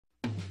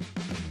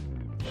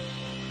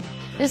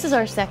This is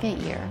our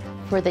second year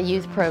for the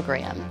youth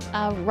program.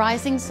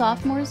 Rising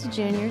sophomores,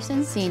 juniors,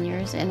 and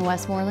seniors in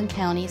Westmoreland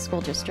County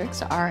school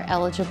districts are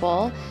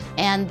eligible,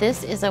 and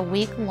this is a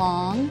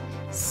week-long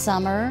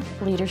summer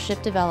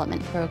leadership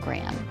development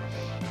program.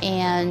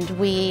 And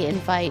we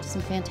invite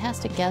some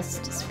fantastic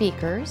guest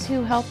speakers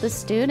who help the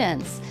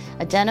students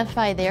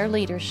identify their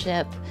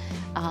leadership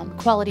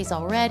qualities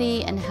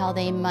already and how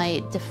they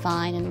might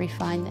define and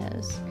refine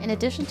those. In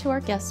addition to our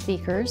guest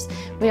speakers,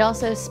 we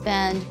also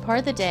spend part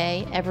of the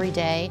day, every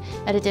day,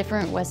 at a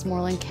different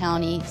Westmoreland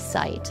County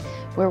site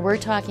where we're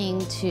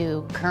talking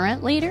to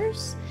current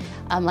leaders,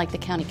 like the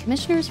county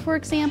commissioners, for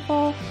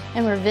example,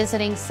 and we're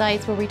visiting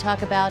sites where we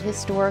talk about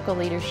historical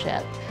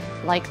leadership,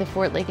 like the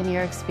Fort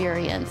Ligonier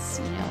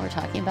experience. You know, we're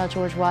talking about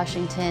George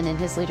Washington and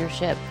his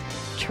leadership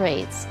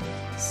traits.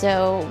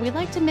 So we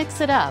like to mix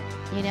it up,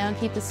 you know, and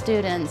keep the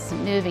students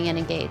moving and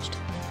engaged.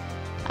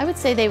 I would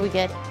say they would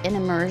get an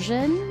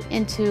immersion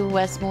into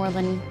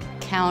Westmoreland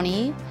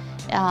County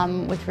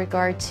with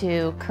regard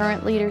to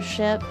current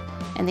leadership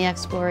and the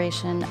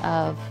exploration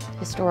of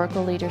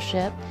historical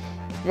leadership.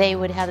 They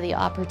would have the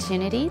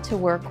opportunity to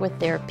work with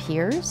their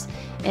peers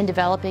in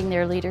developing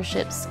their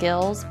leadership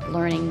skills,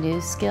 learning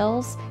new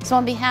skills. So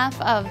on behalf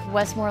of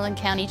Westmoreland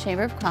County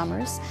Chamber of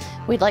Commerce,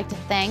 we'd like to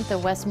thank the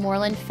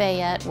Westmoreland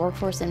Fayette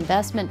Workforce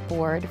Investment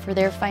Board for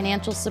their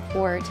financial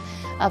support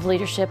of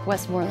Leadership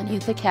Westmoreland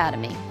Youth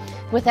Academy.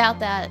 Without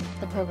that,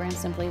 the program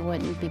simply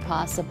wouldn't be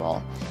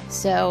possible.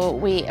 So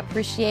we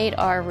appreciate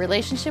our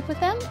relationship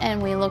with them,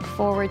 and we look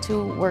forward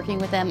to working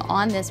with them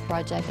on this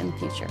project in the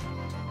future.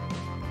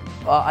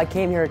 I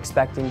came here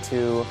expecting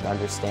to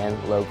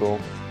understand local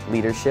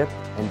leadership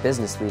and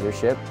business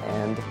leadership,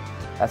 and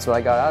that's what I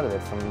got out of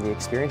it from the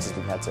experiences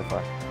we've had so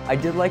far. I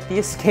did like the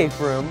escape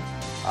room.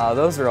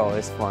 Those are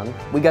always fun.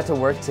 We got to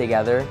work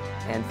together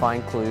and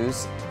find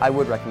clues. I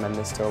would recommend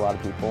this to a lot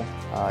of people.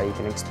 You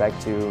can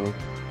expect to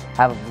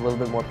have a little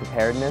bit more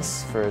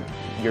preparedness for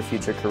your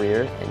future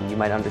career, and you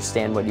might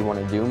understand what you want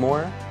to do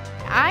more.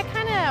 I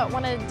kind of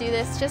want to do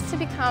this just to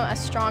become a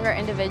stronger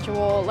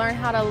individual, learn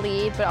how to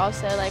lead, but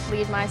also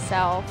lead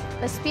myself.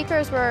 The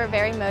speakers were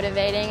very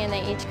motivating, and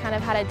they each kind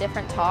of had a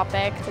different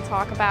topic to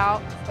talk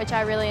about, which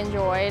I really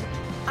enjoyed.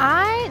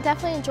 I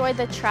definitely enjoyed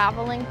the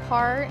traveling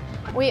part.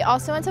 We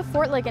also went to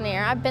Fort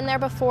Ligonier. I've been there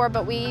before,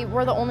 but we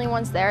were the only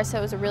ones there, so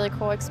it was a really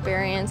cool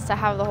experience to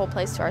have the whole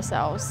place to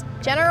ourselves.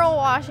 General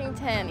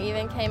Washington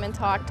even came and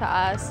talked to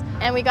us,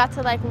 and we got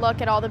to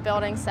look at all the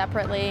buildings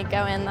separately,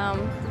 go in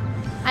them.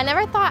 I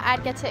never thought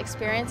I'd get to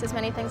experience as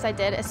many things I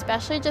did,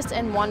 especially just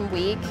in 1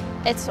 week.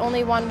 It's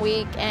only 1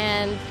 week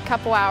and a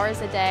couple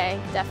hours a day.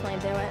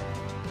 Definitely do it.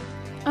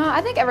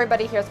 I think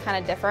everybody here is kind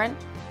of different,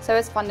 so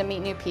it's fun to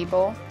meet new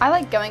people. I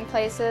like going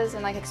places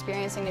and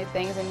experiencing new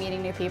things and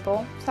meeting new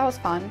people, so that was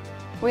fun.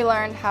 We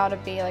learned how to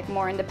be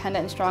more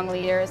independent and strong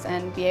leaders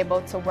and be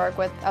able to work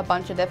with a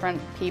bunch of different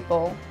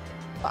people.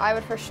 I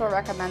would for sure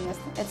recommend this.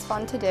 It's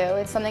fun to do.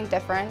 It's something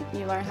different.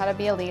 You learn how to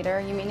be a leader,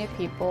 you meet new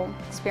people,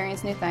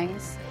 experience new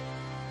things.